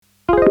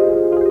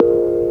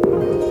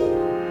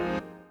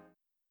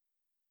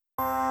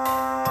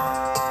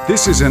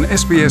This is an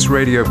SBS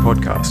radio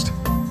podcast.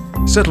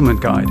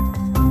 Settlement Guide.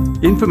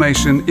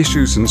 Information,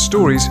 issues and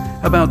stories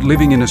about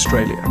living in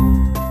Australia.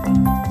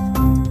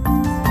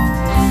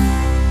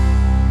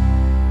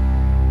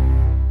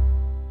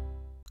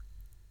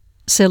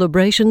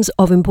 Celebrations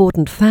of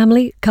important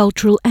family,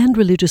 cultural and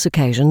religious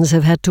occasions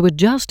have had to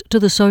adjust to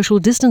the social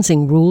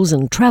distancing rules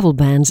and travel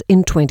bans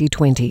in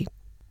 2020.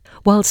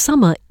 While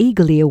some are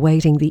eagerly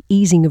awaiting the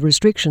easing of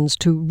restrictions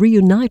to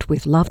reunite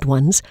with loved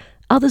ones,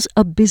 others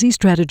are busy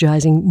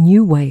strategising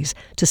new ways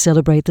to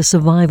celebrate the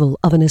survival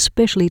of an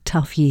especially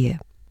tough year.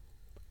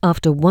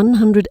 After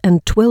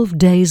 112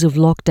 days of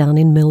lockdown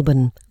in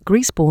Melbourne,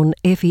 Greece-born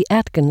Effie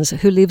Atkins,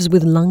 who lives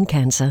with lung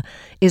cancer,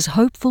 is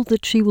hopeful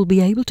that she will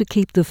be able to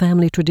keep the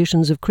family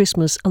traditions of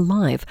Christmas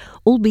alive,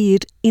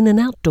 albeit in an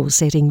outdoor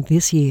setting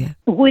this year.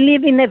 We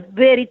live in a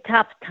very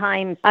tough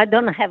time. I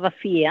don't have a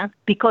fear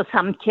because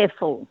I'm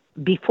careful.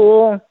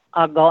 Before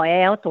I go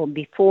out or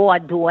before I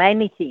do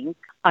anything,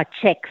 I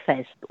check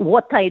first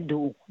what I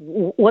do,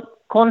 what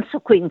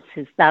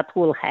consequences that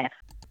will have.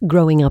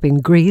 Growing up in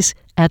Greece,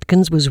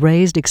 Atkins was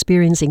raised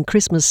experiencing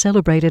Christmas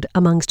celebrated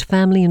amongst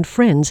family and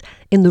friends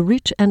in the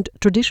rich and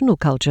traditional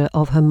culture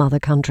of her mother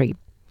country.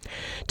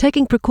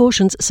 Taking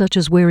precautions such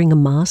as wearing a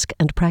mask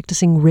and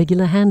practicing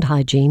regular hand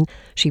hygiene,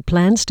 she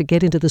plans to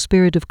get into the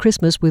spirit of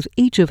Christmas with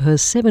each of her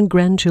 7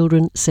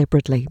 grandchildren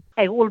separately.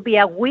 It will be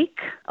a week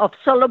of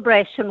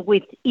celebration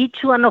with each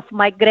one of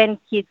my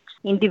grandkids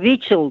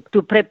individual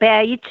to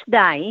prepare each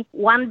day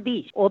one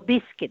dish or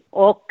biscuit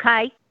or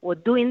cake or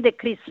doing the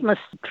Christmas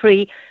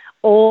tree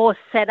or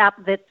set up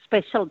that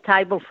special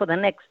table for the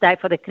next day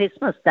for the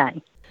Christmas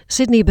day.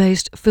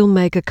 Sydney-based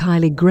filmmaker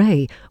Kylie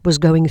Gray was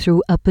going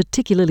through a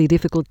particularly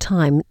difficult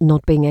time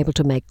not being able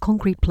to make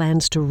concrete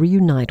plans to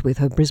reunite with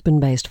her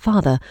Brisbane-based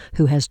father,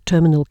 who has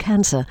terminal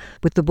cancer,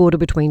 with the border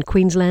between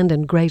Queensland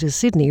and Greater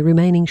Sydney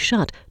remaining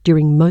shut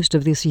during most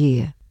of this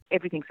year.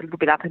 Everything's a little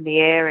bit up in the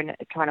air and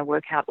trying to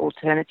work out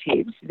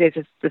alternatives. There's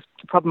this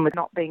problem with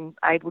not being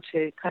able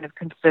to kind of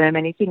confirm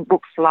anything,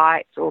 book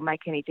flights or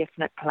make any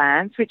definite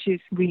plans, which is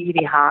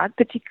really hard,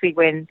 particularly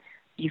when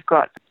you've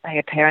got, say,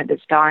 a parent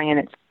that's dying and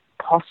it's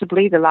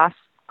possibly the last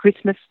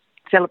Christmas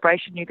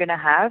celebration you're going to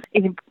have.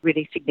 Is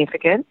really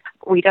significant.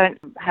 We don't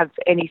have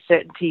any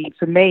certainty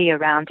for me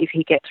around if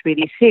he gets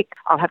really sick.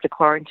 I'll have to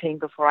quarantine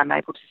before I'm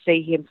able to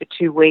see him for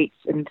 2 weeks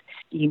and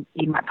he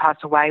might pass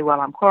away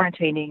while I'm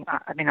quarantining.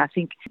 I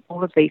think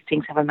all of these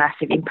things have a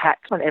massive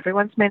impact on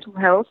everyone's mental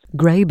health.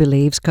 Gray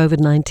believes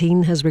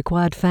COVID-19 has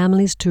required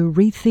families to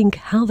rethink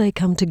how they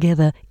come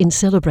together in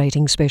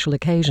celebrating special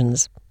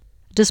occasions.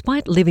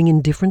 Despite living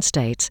in different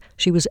states,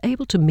 she was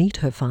able to meet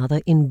her father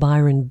in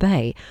Byron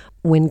Bay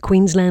when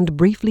Queensland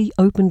briefly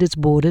opened its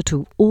border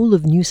to all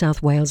of New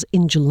South Wales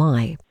in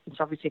July.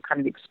 It's obviously a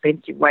kind of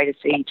expensive way to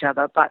see each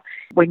other, but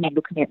when you're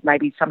looking at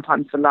maybe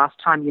sometimes the last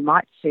time you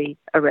might see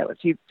a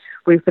relative,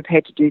 we're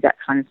prepared to do that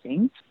kind of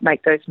thing,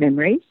 make those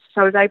memories.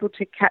 So I was able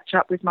to catch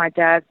up with my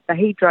dad.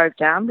 He drove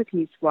down with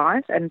his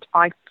wife and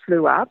I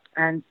flew up,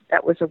 and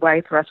that was a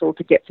way for us all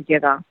to get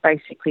together,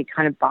 basically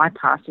kind of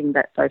bypassing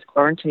those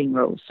quarantine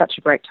rules. Such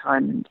a great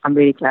time, and I'm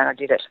really glad I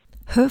did it.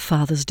 Her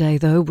Father's Day,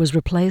 though, was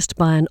replaced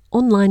by an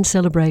online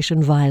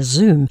celebration via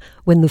Zoom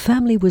when the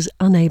family was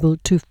unable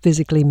to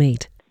physically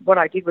meet. What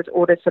I did was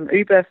order some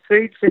Uber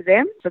food for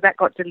them, so that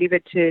got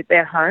delivered to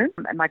their home.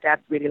 And my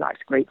dad really likes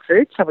Greek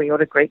food, so we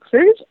ordered Greek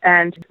food,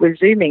 and we're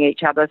Zooming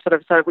each other,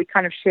 so we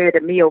kind of shared a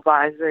meal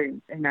via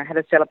Zoom, had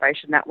a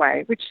celebration that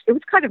way, which it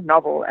was kind of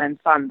novel and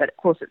fun, but of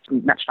course it's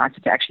much nicer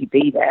to actually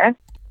be there.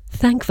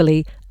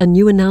 Thankfully, a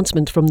new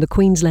announcement from the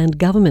Queensland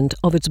Government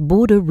of its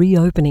border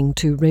reopening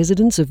to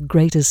residents of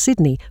Greater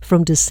Sydney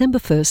from December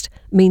 1st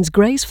means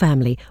Gray's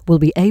family will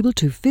be able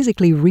to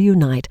physically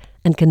reunite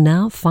and can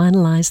now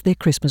finalise their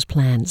Christmas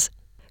plans.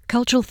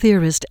 Cultural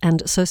theorist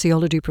and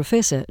sociology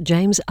professor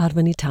James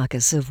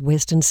Arvanitakis of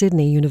Western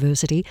Sydney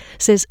University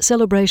says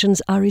celebrations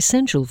are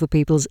essential for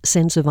people's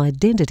sense of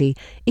identity,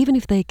 even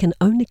if they can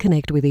only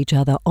connect with each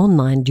other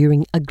online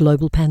during a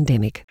global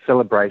pandemic.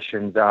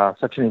 Celebrations are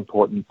such an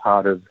important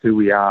part of who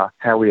we are,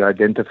 how we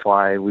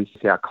identify with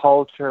our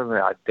culture,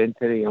 our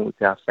identity and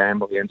with our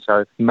family. And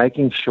so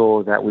making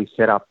sure that we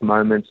set up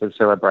moments of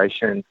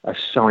celebration are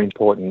so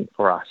important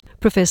for us.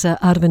 Professor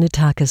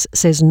Arvanitakis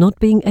says not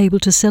being able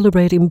to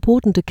celebrate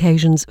important occasions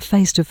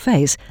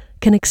face-to-face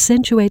can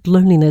accentuate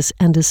loneliness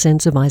and a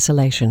sense of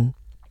isolation.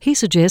 He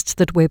suggests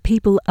that where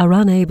people are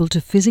unable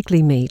to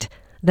physically meet,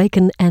 they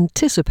can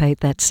anticipate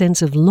that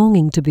sense of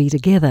longing to be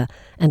together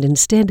and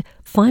instead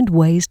find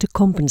ways to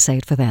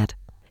compensate for that.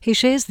 He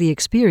shares the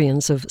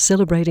experience of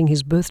celebrating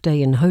his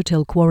birthday in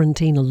hotel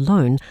quarantine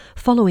alone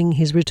following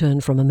his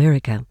return from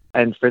America.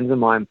 And friends of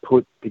mine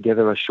put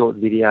together a short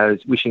video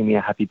wishing me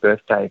a happy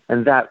birthday.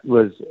 And that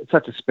was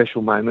such a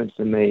special moment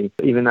for me.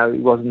 Even though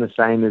it wasn't the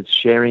same as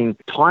sharing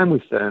time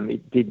with them,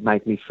 it did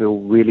make me feel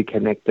really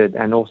connected.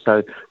 And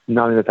also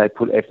knowing that they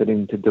put effort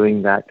into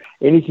doing that.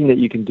 Anything that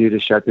you can do to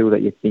show people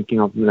that you're thinking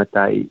of them that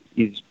day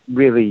is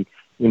really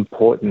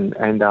important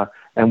and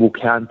will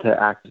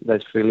counteract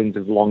those feelings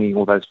of longing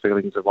or those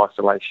feelings of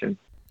isolation.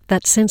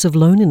 That sense of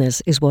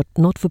loneliness is what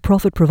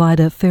not-for-profit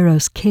provider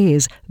Pharos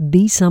Care's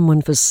Be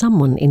Someone for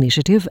Someone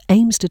initiative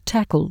aims to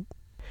tackle.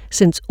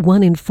 Since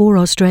 1 in 4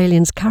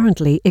 Australians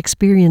currently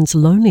experience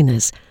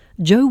loneliness,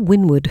 Jo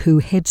Winwood, who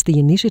heads the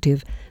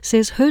initiative,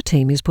 says her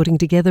team is putting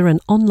together an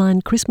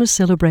online Christmas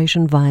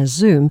celebration via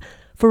Zoom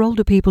for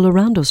older people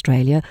around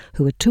Australia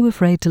who are too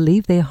afraid to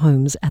leave their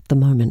homes at the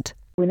moment.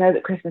 We know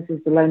that Christmas is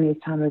the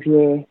loneliest time of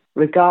year,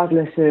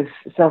 regardless of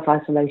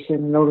self-isolation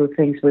and all the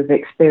things we've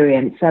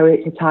experienced. So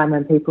it's a time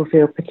when people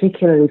feel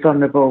particularly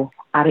vulnerable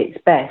at its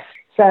best.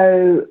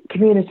 So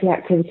community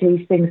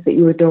activities, things that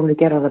you would normally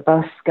get on a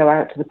bus, go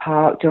out to the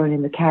park, join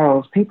in the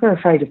carols, people are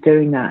afraid of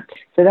doing that.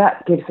 So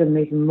that gives them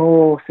even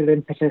more sort of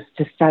impetus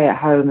to stay at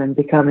home and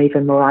become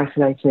even more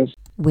isolated.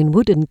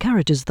 Winwood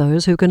encourages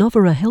those who can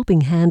offer a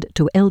helping hand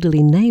to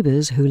elderly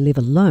neighbours who live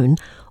alone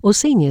or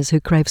seniors who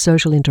crave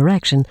social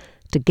interaction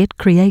to get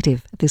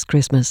creative this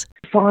Christmas.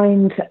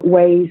 Find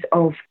ways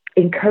of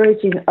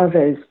encouraging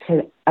others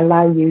to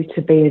allow you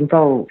to be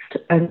involved.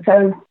 And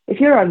so if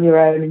you're on your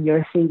own and you're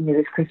a senior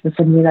this Christmas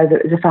and you know that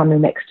there's a family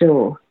next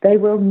door, they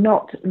will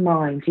not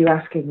mind you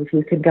asking if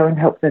you can go and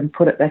help them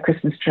put up their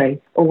Christmas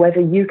tree or whether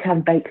you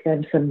can bake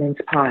them some mince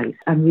pies.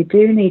 And you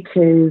do need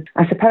to,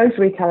 I suppose,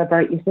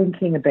 recalibrate your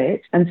thinking a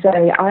bit and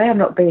say, I am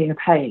not being a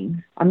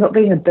pain. I'm not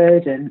being a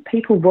burden.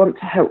 People want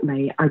to help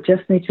me. I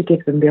just need to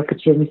give them the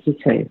opportunity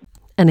to.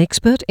 An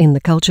expert in the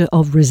culture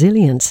of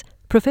resilience,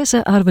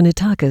 Professor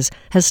Arvanitakis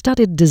has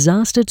studied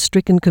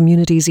disaster-stricken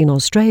communities in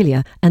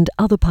Australia and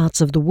other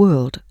parts of the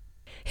world.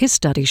 His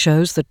study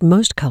shows that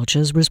most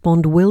cultures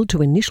respond well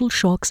to initial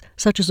shocks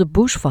such as a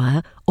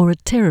bushfire or a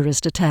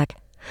terrorist attack.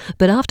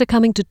 But after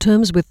coming to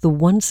terms with the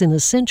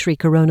once-in-a-century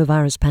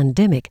coronavirus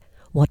pandemic,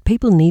 what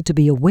people need to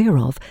be aware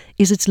of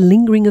is its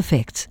lingering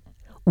effects.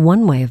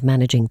 One way of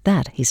managing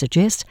that, he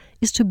suggests,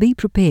 is to be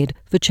prepared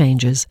for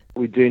changes.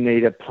 We do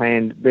need a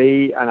plan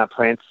B and a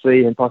plan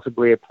C and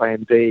possibly a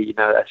plan D,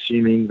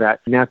 assuming that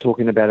we're now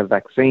talking about a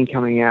vaccine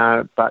coming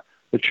out, but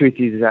the truth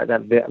is that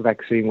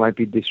vaccine won't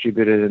be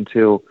distributed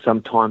until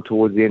sometime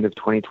towards the end of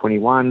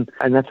 2021,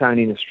 and that's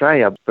only in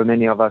Australia. For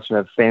many of us who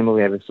have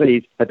family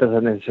overseas, that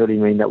doesn't necessarily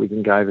mean that we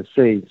can go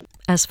overseas.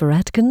 As for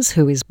Atkins,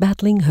 who is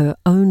battling her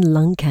own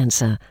lung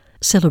cancer,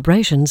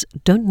 celebrations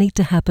don't need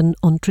to happen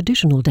on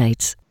traditional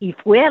dates. If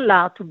we're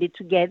allowed to be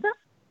together,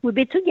 we'll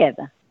be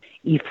together.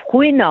 If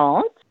we're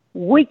not,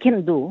 we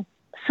can do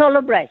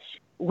celebration.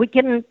 We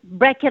can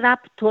break it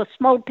up to a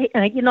small,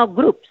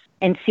 groups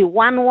and see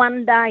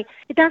one day.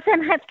 It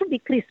doesn't have to be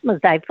Christmas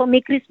Day. For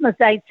me, Christmas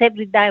Day is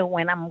every day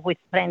when I'm with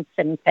friends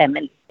and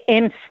family.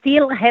 And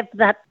still have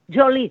that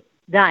jolly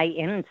day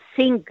and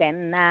sing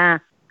and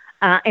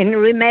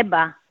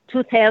remember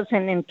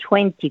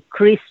 2020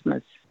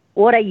 Christmas.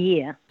 What a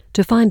year.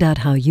 To find out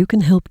how you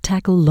can help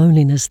tackle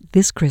loneliness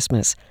this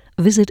Christmas,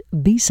 visit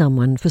Be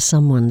Someone for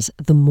Someone's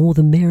The More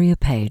the Merrier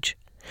page.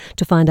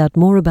 To find out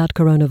more about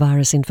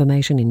coronavirus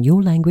information in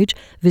your language,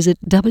 visit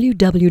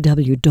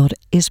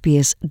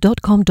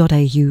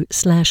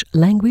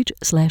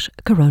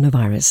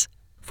www.sbs.com.au/language/coronavirus.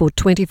 For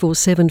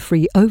 24/7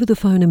 free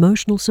over-the-phone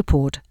emotional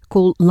support,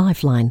 call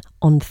Lifeline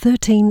on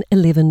 13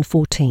 11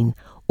 14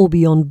 or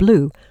Beyond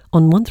Blue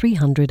on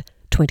 1300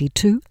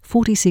 22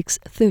 46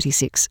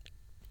 36.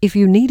 If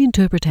you need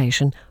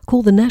interpretation,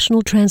 call the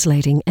National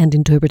Translating and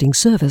Interpreting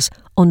Service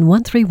on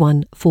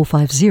 131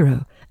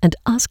 450 and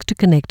ask to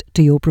connect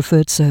to your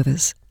preferred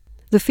service.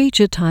 The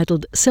feature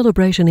titled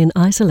Celebration in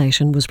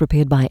Isolation was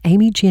prepared by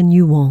Amy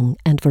Jian-Yu Wong,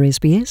 and for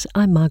SBS,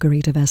 I'm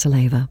Margarita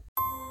Vasileva.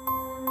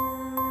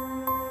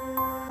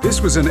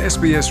 This was an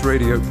SBS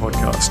radio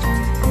podcast.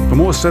 For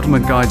more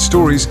Settlement Guide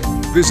stories,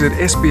 visit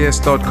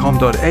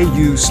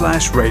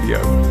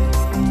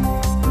sbs.com.au/radio.